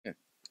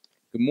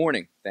Good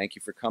morning. Thank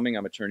you for coming.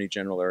 I'm Attorney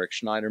General Eric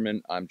Schneiderman.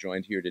 I'm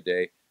joined here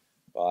today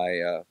by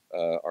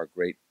our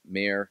great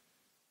Mayor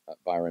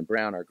Byron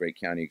Brown, our great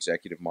County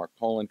Executive Mark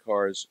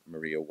Poloncarz,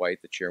 Maria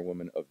White, the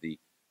Chairwoman of the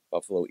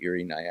Buffalo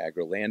Erie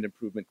Niagara Land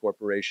Improvement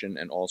Corporation,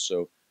 and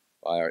also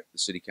by the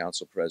City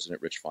Council President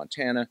Rich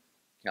Fontana,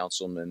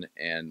 Councilman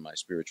and my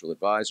spiritual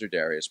advisor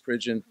Darius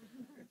Pridgeon,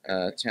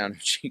 Town of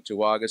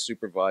Cheektowaga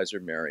Supervisor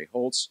Mary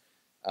Holtz,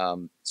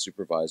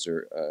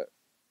 Supervisor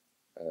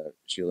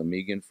Sheila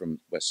Megan from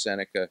West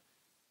Seneca,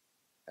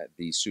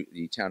 the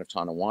Town of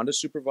Tonawanda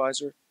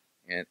Supervisor,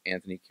 and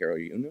Anthony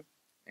Carayuna,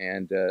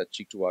 and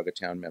Cheektowaga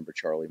Town Member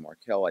Charlie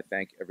Markell. I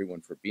thank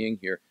everyone for being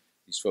here.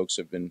 These folks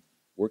have been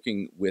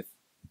working with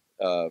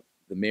the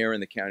Mayor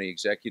and the County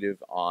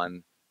Executive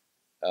on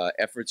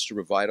efforts to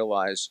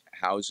revitalize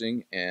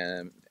housing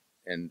and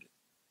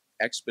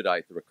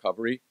expedite the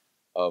recovery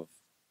of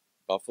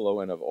Buffalo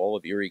and of all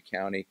of Erie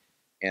County.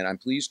 And I'm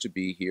pleased to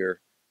be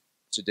here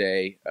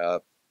today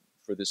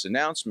for this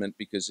announcement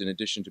because, in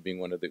addition to being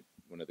one of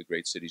the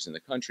great cities in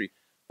the country,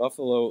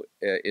 Buffalo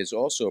is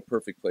also a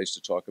perfect place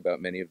to talk about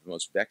many of the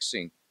most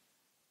vexing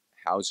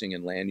housing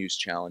and land use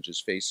challenges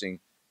facing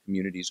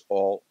communities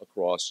all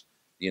across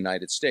the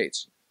United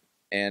States.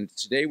 And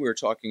today we're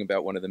talking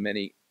about one of the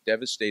many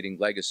devastating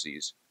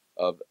legacies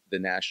of the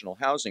national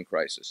housing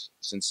crisis.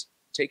 Since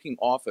taking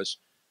office,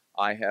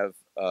 I have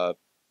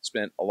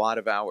spent a lot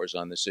of hours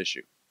on this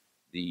issue.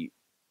 The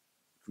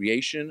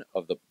creation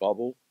of the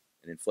bubble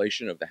and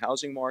inflation of the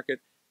housing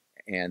market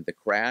and the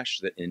crash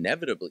that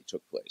inevitably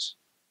took place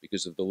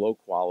because of the low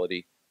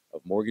quality of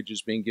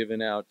mortgages being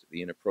given out,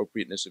 the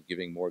inappropriateness of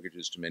giving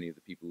mortgages to many of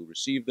the people who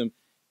received them,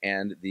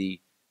 and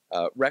the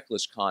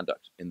reckless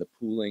conduct in the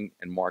pooling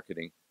and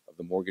marketing of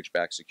the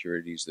mortgage-backed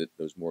securities that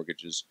those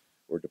mortgages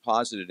were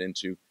deposited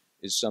into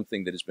is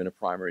something that has been a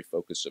primary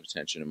focus of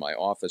attention in my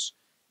office.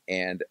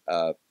 And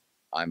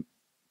I'm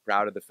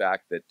proud of the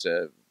fact that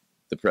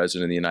the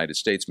President of the United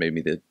States made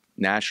me the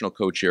national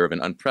co-chair of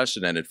an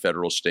unprecedented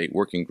federal-state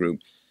working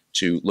group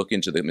to look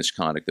into the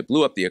misconduct that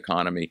blew up the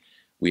economy.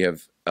 We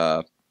have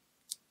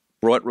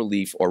brought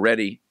relief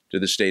already to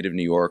the state of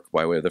New York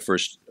by way of the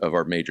first of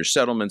our major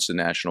settlements, the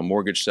national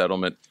mortgage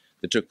settlement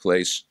that took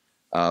place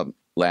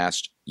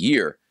last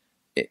year.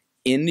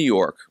 In New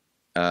York,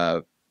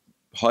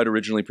 HUD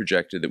originally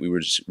projected that we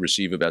would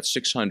receive about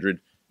 $600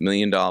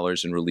 million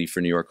in relief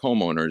for New York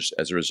homeowners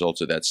as a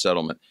result of that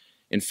settlement.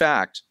 In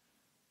fact,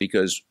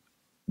 because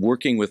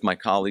working with my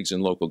colleagues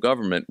in local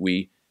government,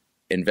 we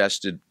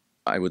invested,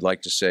 I would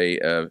like to say,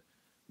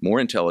 more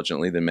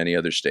intelligently than many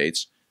other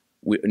states.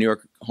 New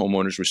York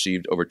homeowners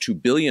received over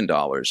 $2 billion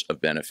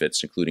of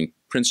benefits, including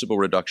principal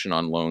reduction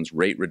on loans,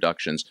 rate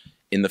reductions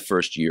in the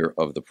first year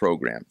of the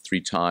program,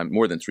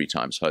 more than three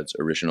times HUD's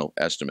original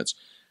estimates.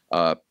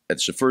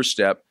 As the first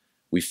step,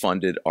 we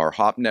funded our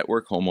HOP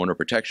network, Homeowner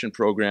Protection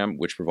Program,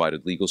 which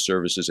provided legal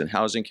services and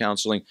housing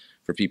counseling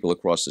for people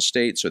across the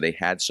state, so they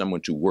had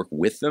someone to work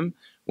with them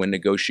when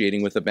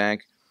negotiating with a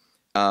bank.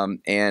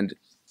 And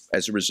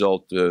as a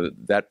result,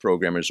 that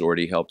program has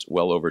already helped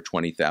well over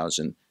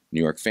 20,000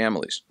 New York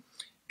families.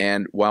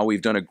 And while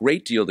we've done a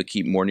great deal to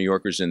keep more New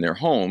Yorkers in their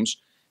homes,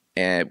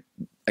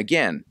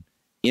 again,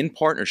 in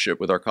partnership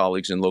with our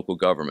colleagues in local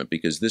government,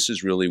 because this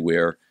is really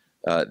where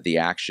the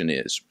action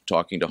is,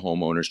 talking to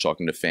homeowners,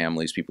 talking to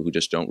families, people who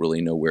just don't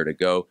really know where to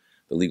go.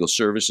 The legal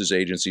services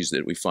agencies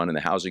that we fund and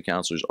the housing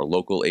counselors are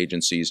local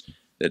agencies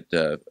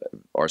that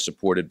are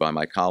supported by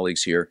my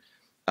colleagues here.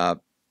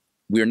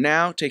 We're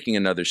now taking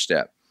another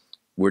step.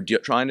 We're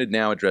trying to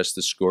now address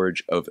the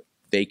scourge of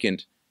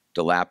vacant,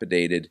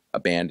 dilapidated,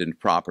 abandoned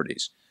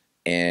properties.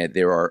 And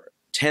there are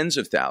tens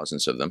of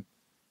thousands of them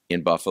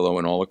in Buffalo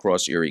and all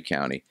across Erie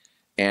County.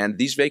 And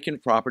these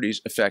vacant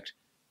properties affect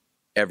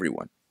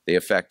everyone. They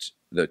affect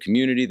the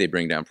community. They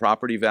bring down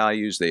property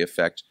values. They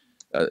affect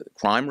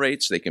crime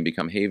rates. They can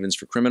become havens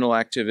for criminal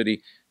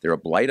activity. They're a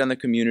blight on the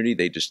community.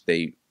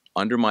 They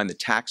undermine the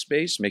tax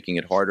base, making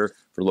it harder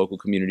for local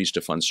communities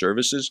to fund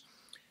services.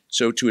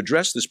 So to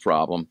address this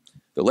problem,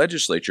 the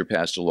legislature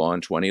passed a law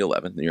in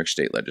 2011, the New York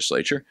State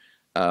legislature,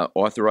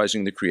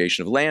 authorizing the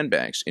creation of land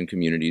banks in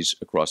communities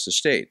across the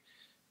state.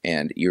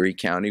 And Erie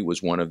County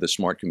was one of the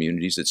smart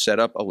communities that set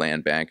up a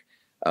land bank,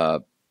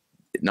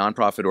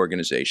 nonprofit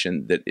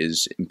organization that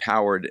is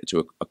empowered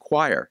to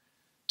acquire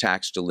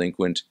tax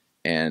delinquent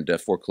and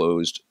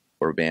foreclosed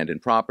or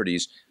abandoned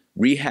properties,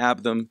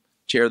 rehab them,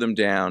 tear them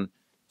down,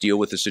 deal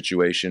with the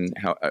situation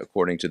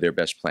according to their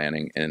best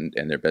planning and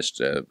their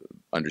best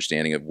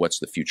understanding of what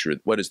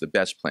is the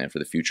best plan for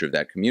the future of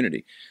that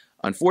community.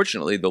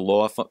 Unfortunately, the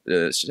law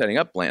setting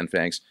up land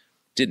banks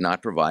did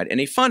not provide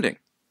any funding,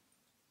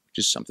 which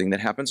is something that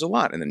happens a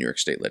lot in the New York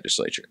State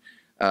legislature.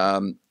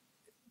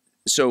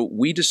 So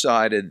we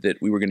decided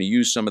that we were going to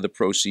use some of the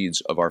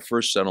proceeds of our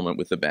first settlement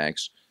with the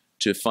banks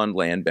to fund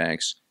land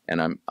banks,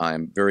 and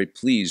I'm very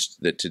pleased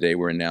that today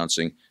we're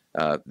announcing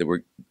that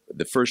we're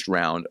the first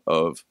round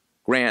of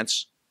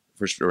grants,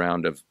 first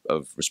round of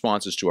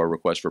responses to our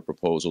request for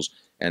proposals,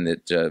 and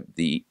that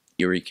the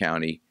Erie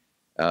County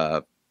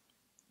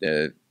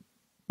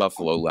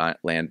Buffalo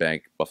Land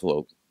Bank,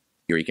 Buffalo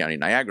Erie County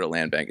Niagara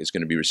Land Bank is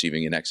going to be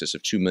receiving in excess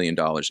of $2 million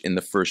in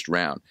the first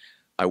round.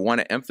 I want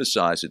to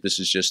emphasize that this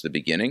is just the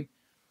beginning.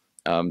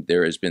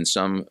 There has been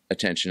some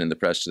attention in the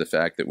press to the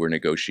fact that we're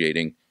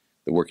negotiating,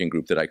 the working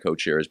group that I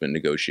co-chair has been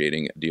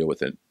negotiating a deal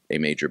with a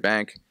major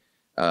bank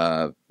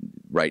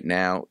right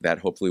now. That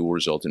hopefully will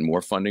result in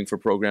more funding for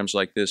programs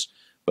like this.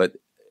 But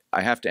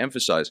I have to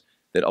emphasize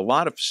that a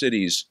lot of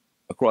cities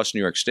across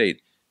New York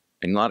State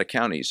and a lot of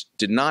counties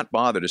did not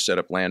bother to set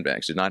up land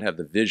banks, did not have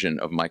the vision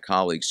of my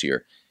colleagues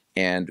here.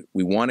 And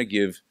we want to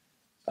give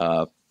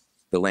the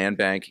land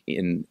bank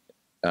in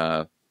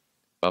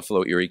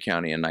Buffalo, Erie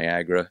County, and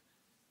Niagara.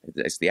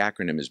 The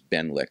acronym is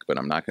BENLIC, but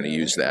I'm not going to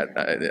use that.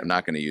 I'm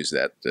not going to use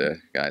that,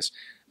 guys.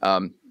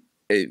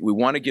 We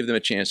want to give them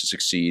a chance to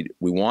succeed.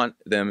 We want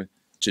them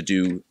to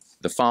do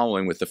the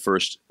following with the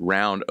first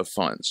round of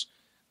funds.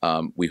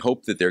 We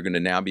hope that they're going to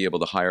now be able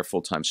to hire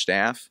full-time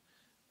staff,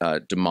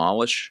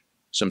 demolish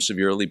some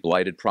severely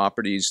blighted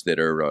properties that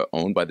are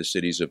owned by the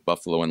cities of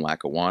Buffalo and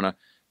Lackawanna,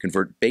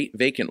 convert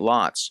vacant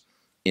lots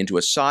into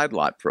a side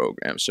lot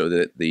program so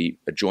that the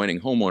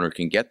adjoining homeowner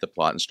can get the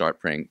plot and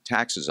start paying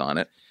taxes on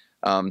it,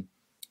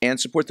 and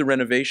support the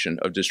renovation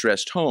of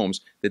distressed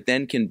homes that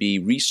then can be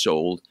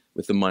resold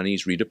with the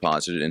monies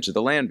redeposited into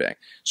the land bank.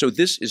 So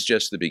this is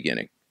just the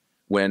beginning.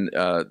 When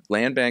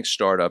land banks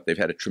start up, they've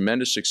had a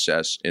tremendous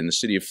success in the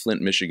city of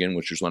Flint, Michigan,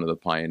 which was one of the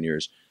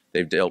pioneers.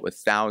 They've dealt with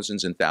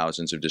thousands and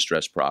thousands of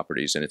distressed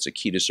properties, and it's a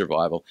key to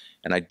survival.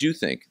 And I do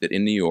think that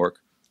in New York,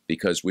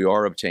 because we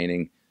are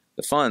obtaining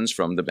the funds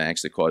from the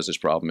banks that caused this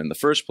problem in the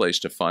first place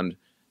to fund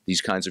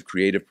these kinds of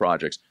creative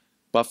projects,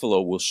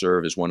 Buffalo will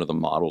serve as one of the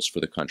models for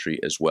the country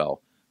as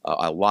well.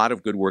 A lot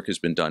of good work has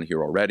been done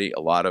here already. A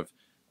lot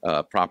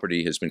of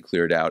property has been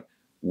cleared out.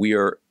 We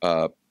are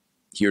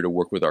here to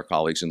work with our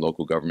colleagues in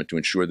local government to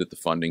ensure that the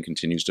funding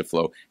continues to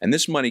flow. And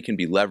this money can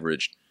be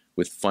leveraged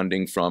with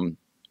funding from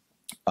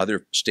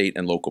other state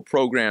and local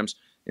programs.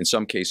 In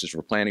some cases,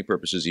 for planning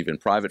purposes, even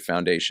private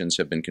foundations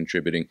have been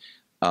contributing.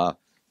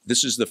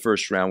 This is the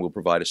first round. We'll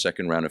provide a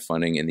second round of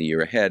funding in the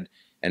year ahead.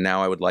 And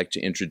now I would like to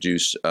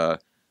introduce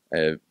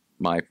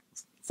my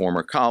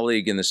former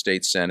colleague in the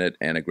state Senate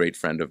and a great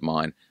friend of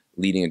mine,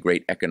 leading a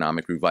great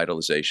economic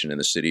revitalization in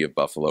the city of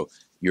Buffalo,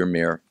 your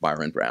Mayor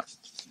Byron Brown.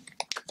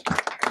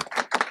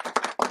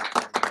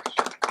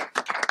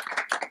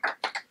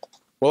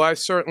 Well, I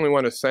certainly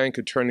want to thank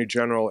Attorney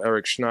General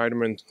Eric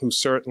Schneiderman, who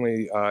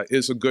certainly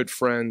is a good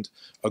friend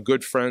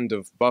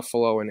of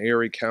Buffalo and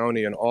Erie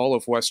County and all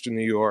of Western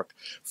New York,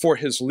 for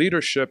his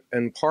leadership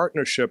and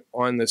partnership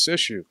on this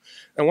issue.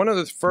 And one of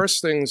the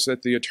first things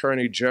that the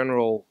Attorney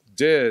General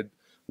did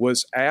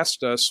was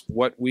asked us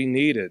what we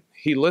needed.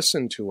 He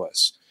listened to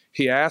us.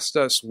 He asked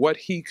us what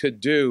he could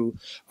do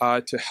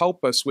to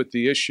help us with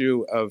the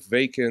issue of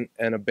vacant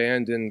and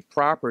abandoned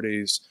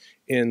properties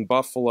in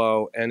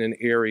Buffalo and in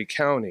Erie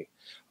County.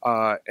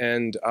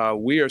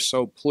 We are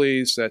so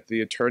pleased that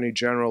the Attorney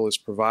General is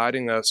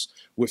providing us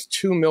with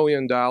 $2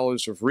 million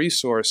of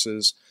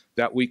resources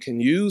that we can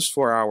use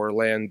for our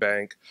land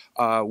bank,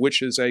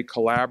 which is a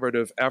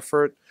collaborative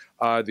effort.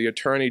 The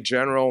Attorney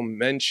General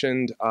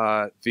mentioned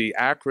the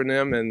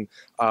acronym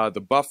and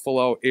the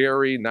Buffalo,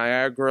 Erie,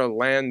 Niagara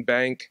Land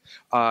Bank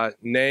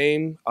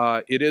name.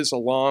 It is a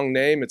long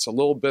name. It's a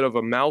little bit of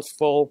a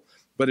mouthful,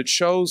 but it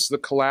shows the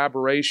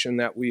collaboration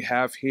that we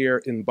have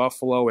here in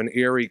Buffalo and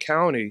Erie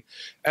County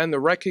and the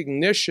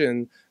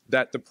recognition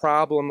that the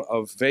problem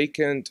of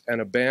vacant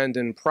and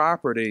abandoned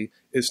property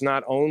is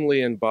not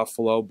only in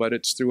Buffalo, but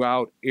it's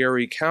throughout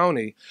Erie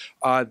County.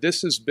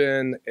 This has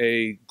been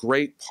a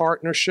great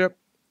partnership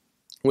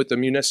with the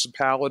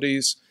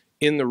municipalities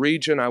in the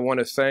region. I want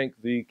to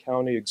thank the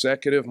county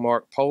executive,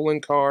 Mark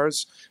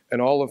Poloncarz,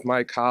 and all of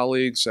my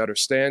colleagues that are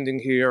standing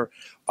here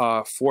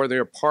for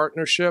their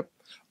partnership.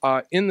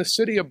 In the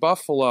city of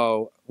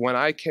Buffalo, when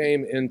I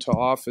came into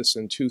office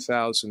in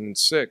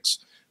 2006,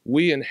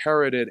 we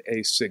inherited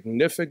a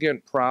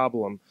significant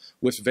problem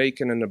with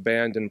vacant and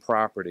abandoned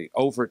property.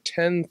 Over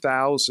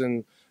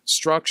 10,000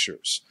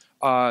 structures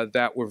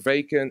that were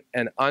vacant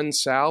and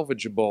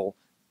unsalvageable,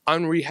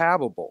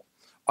 unrehabable.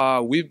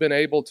 We've been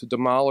able to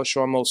demolish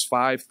almost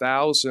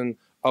 5,000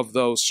 of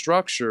those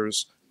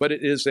structures, but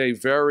it is a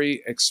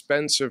very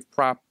expensive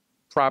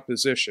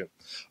proposition.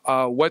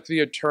 What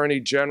the Attorney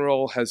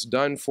General has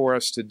done for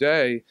us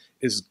today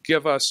is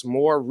give us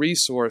more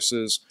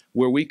resources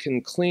where we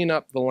can clean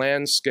up the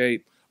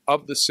landscape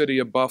of the city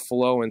of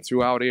Buffalo and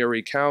throughout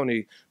Erie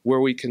County, where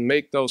we can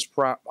make those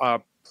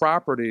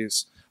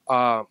properties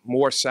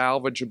more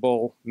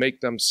salvageable, make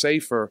them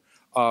safer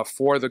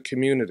for the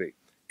community.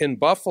 In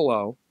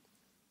Buffalo,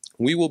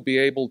 we will be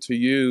able to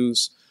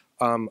use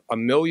 $1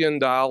 million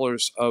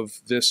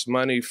of this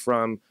money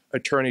from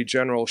Attorney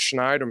General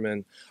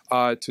Schneiderman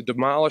to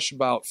demolish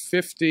about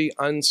 50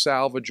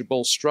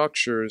 unsalvageable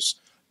structures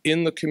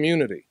in the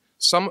community.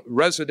 Some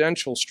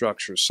residential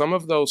structures, some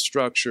of those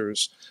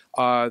structures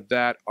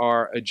that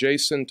are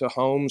adjacent to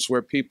homes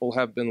where people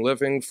have been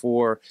living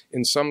for,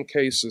 in some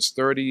cases,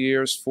 30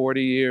 years,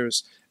 40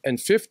 years, and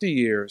 50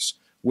 years,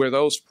 where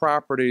those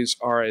properties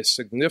are a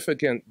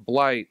significant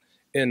blight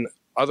in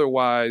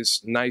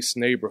otherwise nice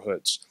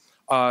neighborhoods.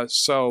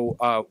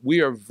 So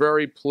we are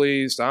very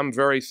pleased. I'm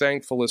very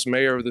thankful as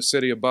mayor of the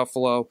city of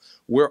Buffalo.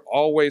 We're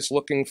always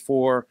looking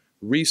for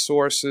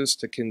resources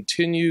to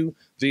continue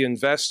the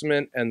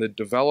investment and the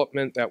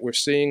development that we're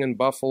seeing in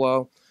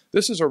Buffalo.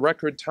 This is a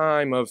record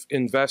time of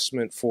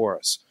investment for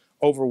us.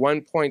 Over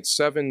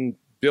 $1.7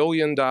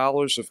 billion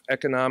of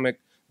economic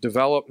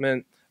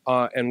development.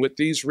 And with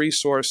these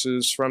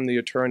resources from the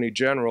Attorney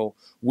General,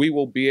 we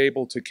will be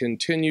able to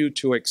continue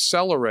to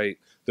accelerate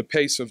the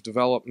pace of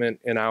development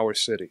in our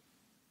city.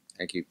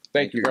 Thank you.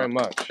 Thank you very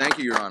much. Thank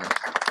you, Your Honor.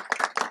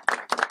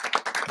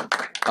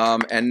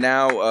 And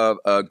now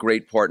a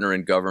great partner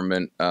in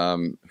government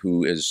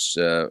who is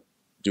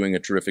doing a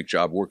terrific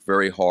job, worked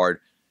very hard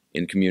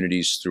in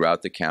communities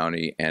throughout the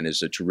county, and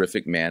is a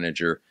terrific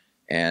manager,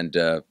 and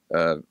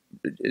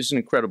is an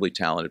incredibly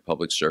talented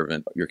public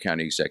servant, your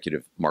county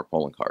executive, Mark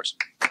Poloncarz.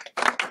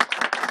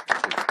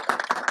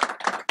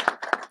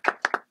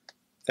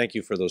 Thank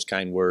you for those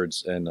kind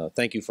words, and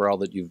thank you for all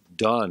that you've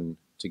done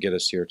to get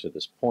us here to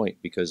this point,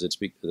 because it's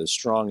the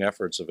strong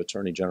efforts of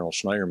Attorney General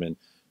Schneiderman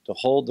to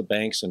hold the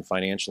banks and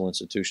financial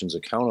institutions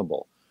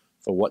accountable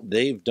for what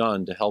they've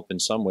done to help in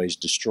some ways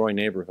destroy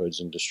neighborhoods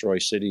and destroy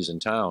cities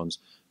and towns,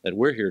 that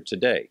we're here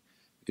today.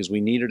 Because we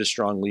needed a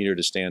strong leader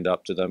to stand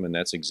up to them, and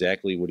that's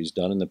exactly what he's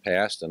done in the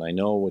past, and I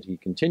know what he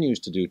continues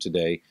to do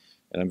today,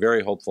 and I'm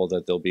very hopeful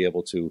that they'll be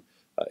able to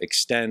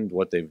extend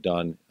what they've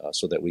done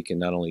so that we can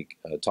not only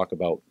talk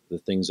about the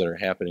things that are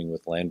happening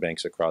with land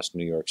banks across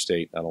New York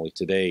State, not only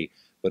today,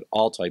 but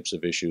all types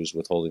of issues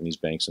with holding these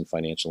banks and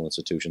financial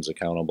institutions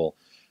accountable.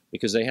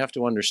 Because they have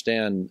to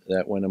understand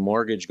that when a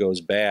mortgage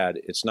goes bad,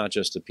 it's not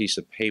just a piece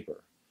of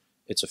paper.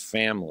 It's a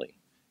family.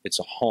 It's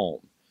a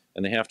home.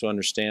 And they have to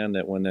understand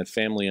that when that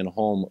family and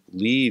home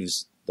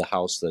leaves the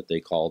house that they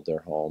called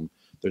their home,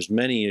 there's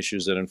many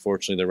issues that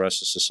unfortunately the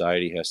rest of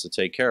society has to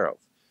take care of.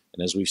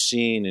 And as we've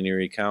seen in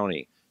Erie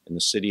County, in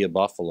the city of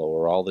Buffalo,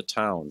 or all the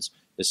towns,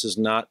 this is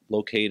not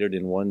located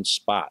in one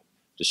spot.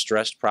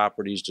 Distressed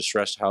properties,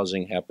 distressed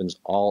housing happens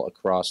all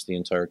across the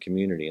entire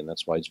community, and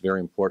that's why it's very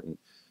important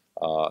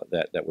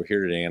that we're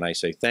here today. And I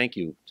say thank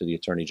you to the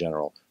Attorney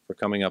General for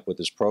coming up with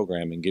this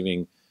program and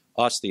giving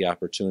us the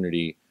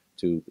opportunity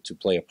to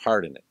play a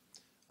part in it.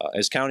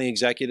 As county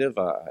executive,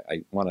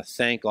 I want to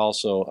thank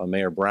also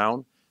Mayor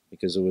Brown,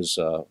 because it was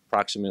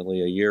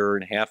approximately a year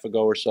and a half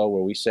ago or so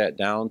where we sat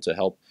down to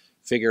help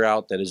figure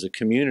out that as a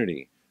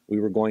community we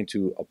were going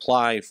to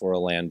apply for a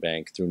land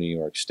bank through New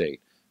York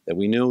State. That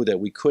we knew that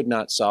we could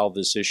not solve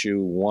this issue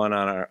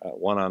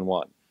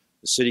one-on-one.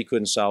 The city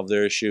couldn't solve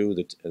their issue,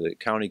 the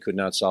county could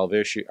not solve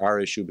our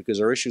issue,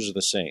 because our issues are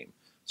the same.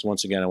 So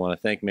once again, I want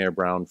to thank Mayor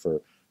Brown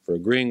for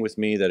agreeing with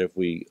me that if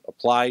we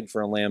applied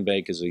for a land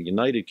bank as a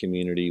united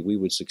community, we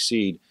would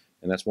succeed,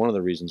 and that's one of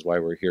the reasons why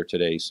we're here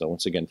today. So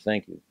once again,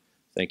 thank you.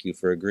 Thank you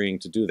for agreeing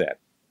to do that.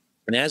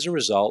 And as a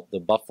result, the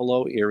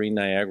Buffalo Erie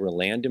Niagara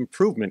Land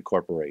Improvement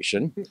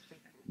Corporation,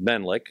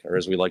 BENLIC, or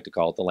as we like to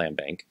call it, the land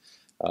bank,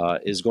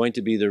 is going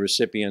to be the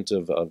recipient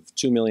of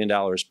 $2 million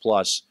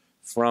plus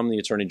from the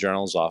Attorney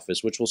General's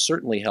office, which will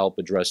certainly help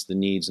address the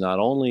needs not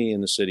only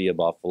in the city of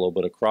Buffalo,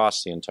 but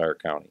across the entire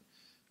county.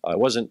 It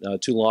wasn't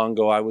too long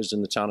ago, I was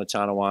in the town of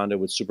Tonawanda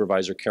with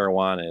Supervisor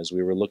Caruana as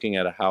we were looking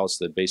at a house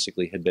that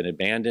basically had been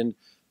abandoned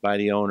by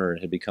the owner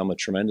and had become a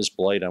tremendous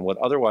blight on what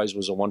otherwise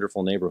was a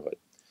wonderful neighborhood.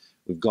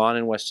 We've gone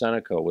in West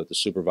Seneca with the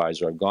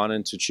supervisor. I've gone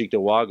into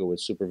Cheektowaga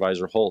with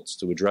Supervisor Holtz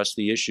to address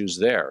the issues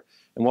there.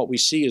 And what we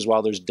see is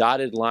while there's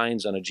dotted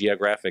lines on a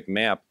geographic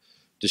map,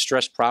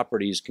 distressed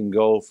properties can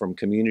go from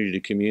community to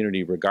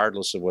community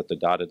regardless of what the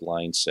dotted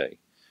lines say.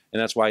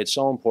 And that's why it's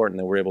so important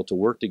that we're able to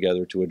work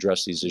together to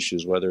address these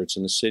issues, whether it's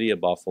in the city of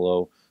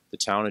Buffalo, the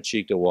town of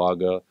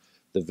Cheektowaga,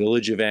 the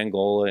village of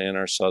Angola in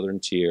our southern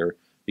tier,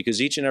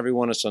 because each and every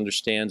one of us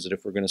understands that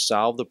if we're going to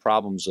solve the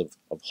problems of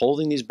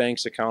holding these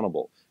banks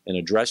accountable and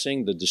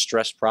addressing the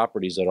distressed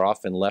properties that are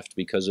often left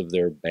because of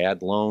their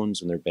bad loans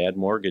and their bad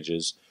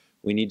mortgages,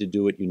 we need to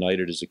do it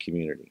united as a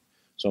community.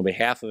 So on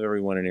behalf of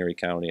everyone in Erie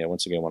County, I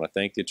once again want to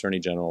thank the Attorney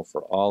General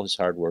for all his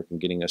hard work in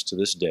getting us to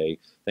this day.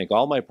 Thank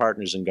all my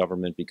partners in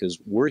government, because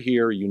we're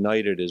here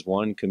united as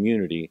one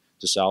community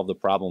to solve the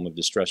problem of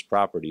distressed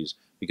properties,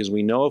 because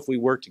we know if we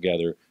work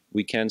together,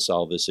 we can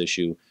solve this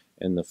issue,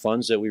 and the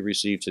funds that we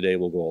receive today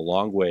will go a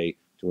long way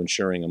to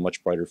ensuring a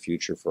much brighter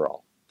future for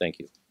all. Thank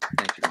you.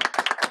 Thank you.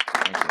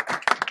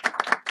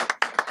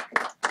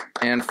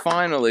 And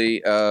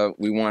finally,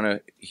 we want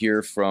to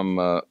hear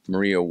from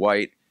Maria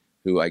White,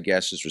 who I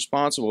guess is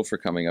responsible for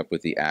coming up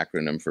with the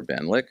acronym for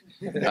BENLIC,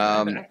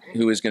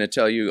 who is going to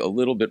tell you a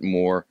little bit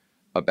more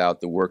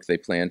about the work they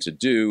plan to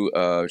do.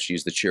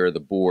 She's the chair of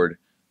the board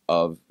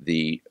of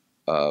the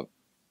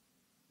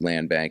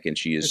land bank, and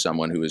she is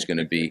someone who is going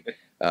to be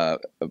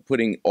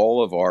putting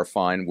all of our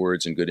fine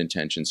words and good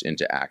intentions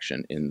into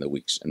action in the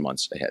weeks and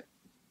months ahead.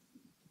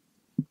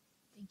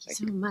 Thank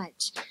you so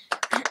much.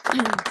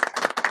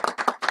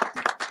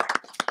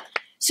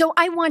 So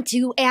I want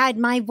to add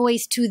my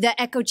voice to the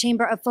echo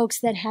chamber of folks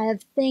that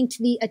have thanked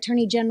the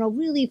Attorney General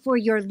really for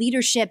your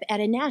leadership at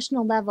a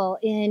national level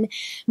in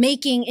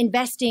making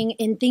investing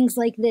in things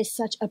like this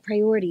such a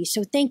priority.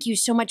 So thank you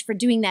so much for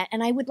doing that.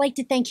 And I would like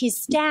to thank his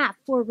staff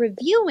for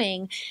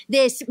reviewing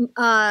this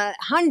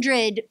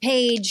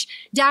 100-page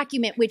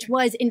document, which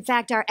was in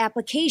fact our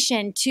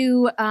application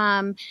to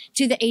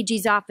the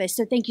AG's office.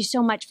 So thank you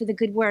so much for the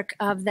good work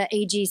of the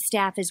AG's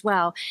staff as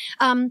well.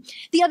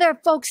 The other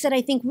folks that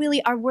I think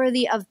really are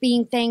worthy of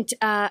being thanked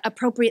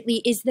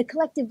appropriately is the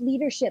collective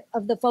leadership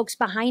of the folks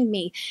behind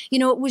me. You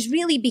know, it was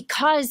really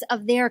because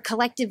of their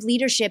collective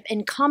leadership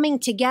and coming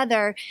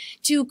together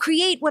to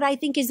create what I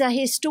think is a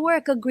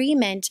historic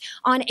agreement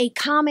on a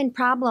common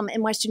problem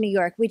in Western New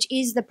York, which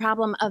is the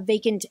problem of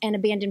vacant and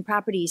abandoned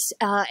properties.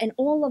 And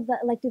all of the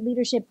elected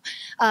leadership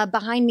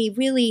behind me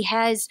really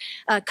has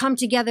come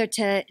together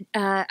to,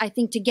 I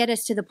think, to get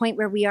us to the point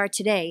where we are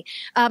today.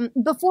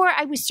 Before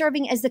I was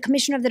serving as the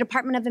Commissioner of the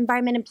Department of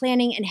Environment and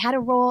Planning and had a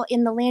role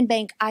in the land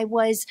bank, I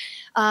was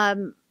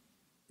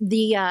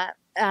the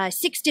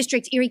 6th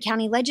District Erie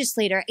County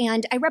legislator,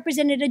 and I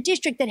represented a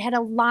district that had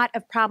a lot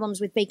of problems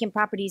with vacant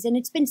properties. And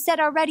it's been said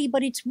already,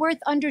 but it's worth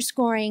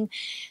underscoring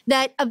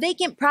that a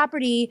vacant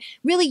property,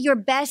 really your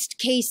best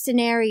case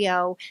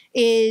scenario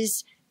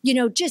is, you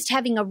know, just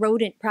having a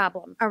rodent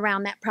problem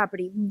around that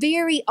property.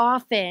 Very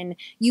often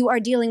you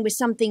are dealing with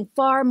something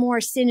far more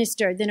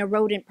sinister than a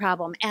rodent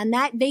problem. And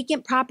that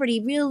vacant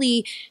property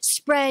really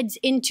spreads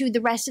into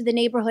the rest of the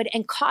neighborhood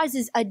and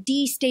causes a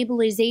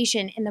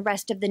destabilization in the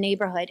rest of the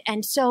neighborhood.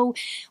 And so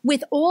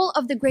with all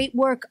of the great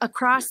work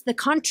across the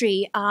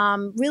country,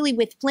 really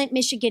with Flint,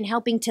 Michigan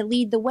helping to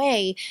lead the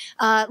way,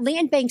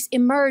 land banks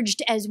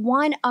emerged as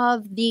one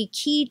of the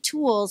key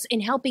tools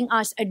in helping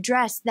us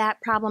address that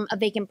problem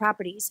of vacant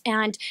properties.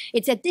 And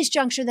it's at this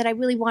juncture that I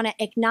really want to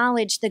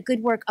acknowledge the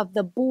good work of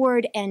the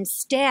board and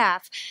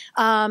staff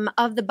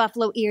of the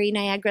Buffalo Erie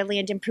Niagara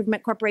Land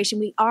Improvement Corporation.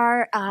 We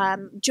are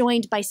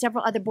joined by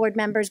several other board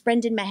members: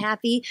 Brendan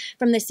Mahaffey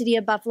from the City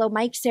of Buffalo,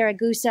 Mike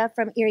Saragusa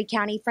from Erie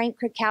County, Frank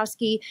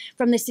Krakowski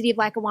from the City of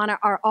Lackawanna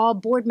are all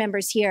board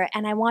members here.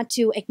 And I want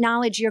to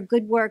acknowledge your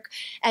good work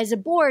as a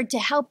board to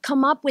help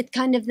come up with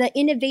kind of the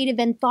innovative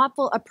and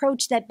thoughtful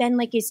approach that Ben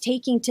Lake is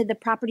taking to the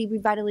property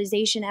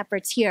revitalization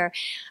efforts here.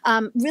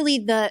 Really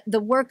the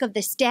work of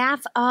the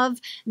staff of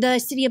the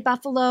City of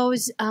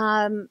Buffalo's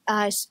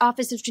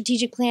Office of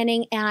Strategic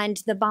Planning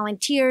and the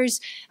volunteers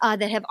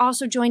that have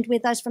also joined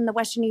with us from the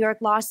Western New York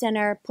Law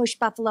Center, Push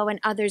Buffalo, and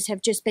others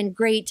have just been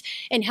great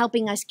in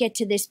helping us get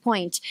to this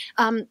point.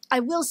 I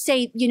will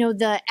say, you know,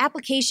 the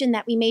application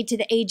that we made to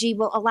the AG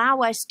will allow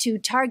us to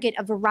target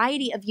a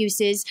variety of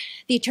uses.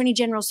 The Attorney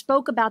General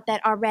spoke about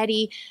that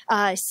already.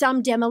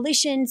 Some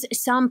demolitions,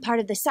 some part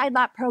of the side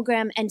lot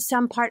program, and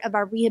some part of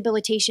our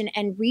rehabilitation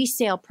and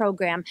resale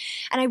program.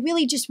 And I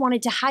really just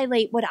wanted to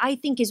highlight what I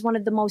think is one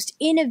of the most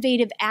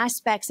innovative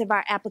aspects of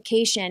our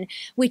application,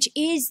 which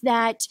is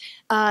that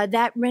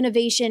that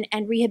renovation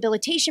and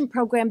rehabilitation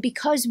program,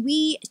 because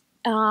we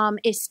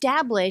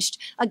established,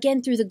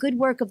 again, through the good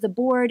work of the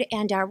board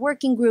and our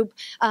working group,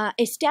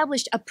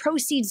 established a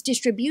proceeds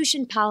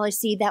distribution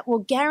policy that will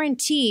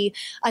guarantee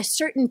a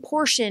certain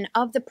portion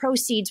of the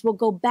proceeds will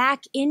go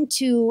back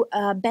into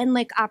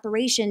BENLIC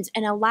operations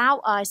and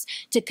allow us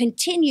to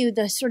continue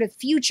the sort of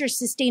future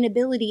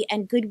sustainability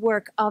and good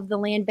work of the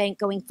land bank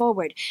going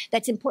forward.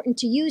 That's important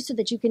to you so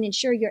that you can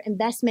ensure your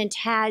investment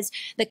has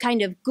the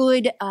kind of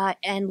good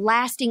and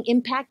lasting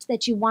impact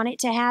that you want it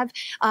to have.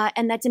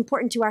 And that's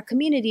important to our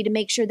community to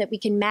make sure that we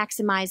can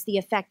maximize the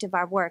effect of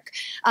our work.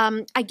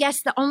 I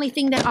guess the only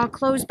thing that I'll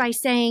close by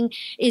saying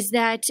is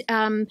that,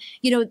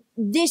 you know,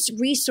 this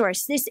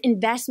resource, this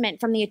investment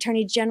from the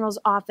Attorney General's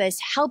office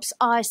helps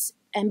us,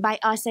 and by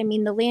us, I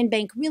mean the land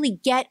bank,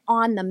 really get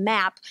on the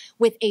map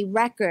with a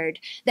record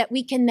that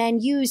we can then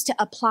use to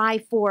apply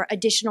for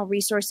additional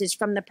resources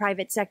from the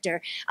private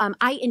sector.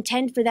 I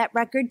intend for that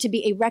record to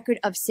be a record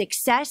of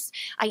success.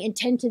 I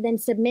intend to then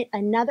submit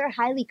another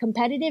highly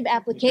competitive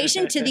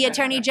application to the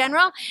Attorney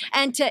General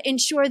and to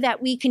ensure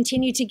that we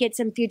continue to get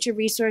some future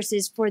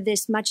resources for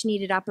this much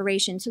needed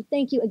operation. So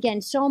thank you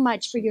again so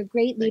much for your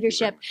great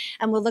leadership,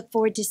 and we'll look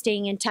forward to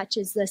staying in touch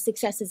as the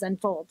successes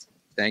unfold.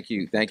 Thank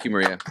you,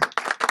 Maria.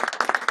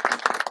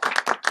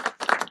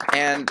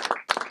 And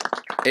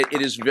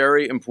it is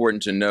very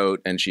important to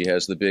note, and she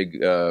has the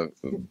big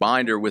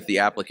binder with the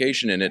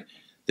application in it,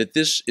 that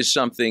this is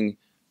something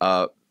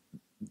that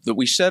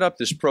we set up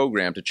this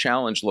program to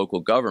challenge local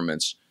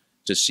governments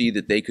to see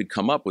that they could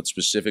come up with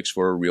specifics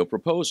for a real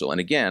proposal. And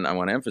again, I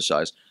want to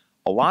emphasize,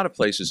 a lot of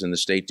places in the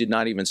state did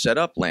not even set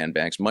up land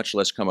banks, much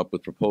less come up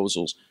with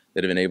proposals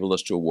that have enabled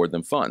us to award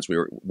them funds. We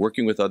were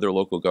working with other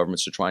local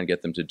governments to try and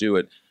get them to do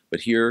it.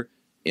 But here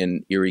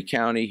in Erie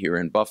County, here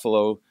in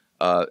Buffalo,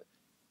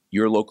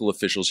 your local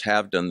officials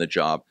have done the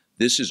job.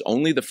 This is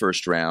only the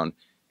first round,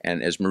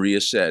 and as Maria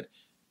said,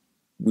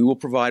 we will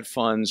provide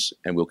funds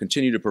and we'll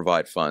continue to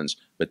provide funds,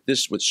 but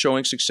this, what's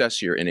showing success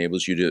here,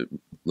 enables you to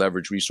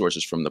leverage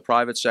resources from the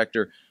private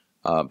sector,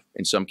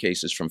 in some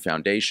cases from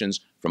foundations,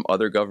 from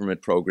other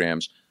government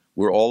programs.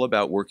 We're all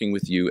about working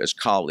with you as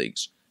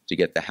colleagues to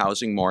get the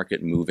housing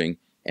market moving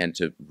and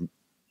to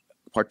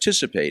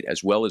participate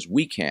as well as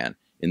we can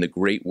in the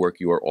great work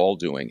you are all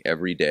doing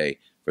every day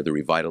for the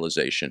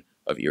revitalization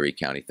of Erie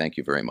County. Thank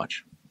you very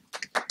much.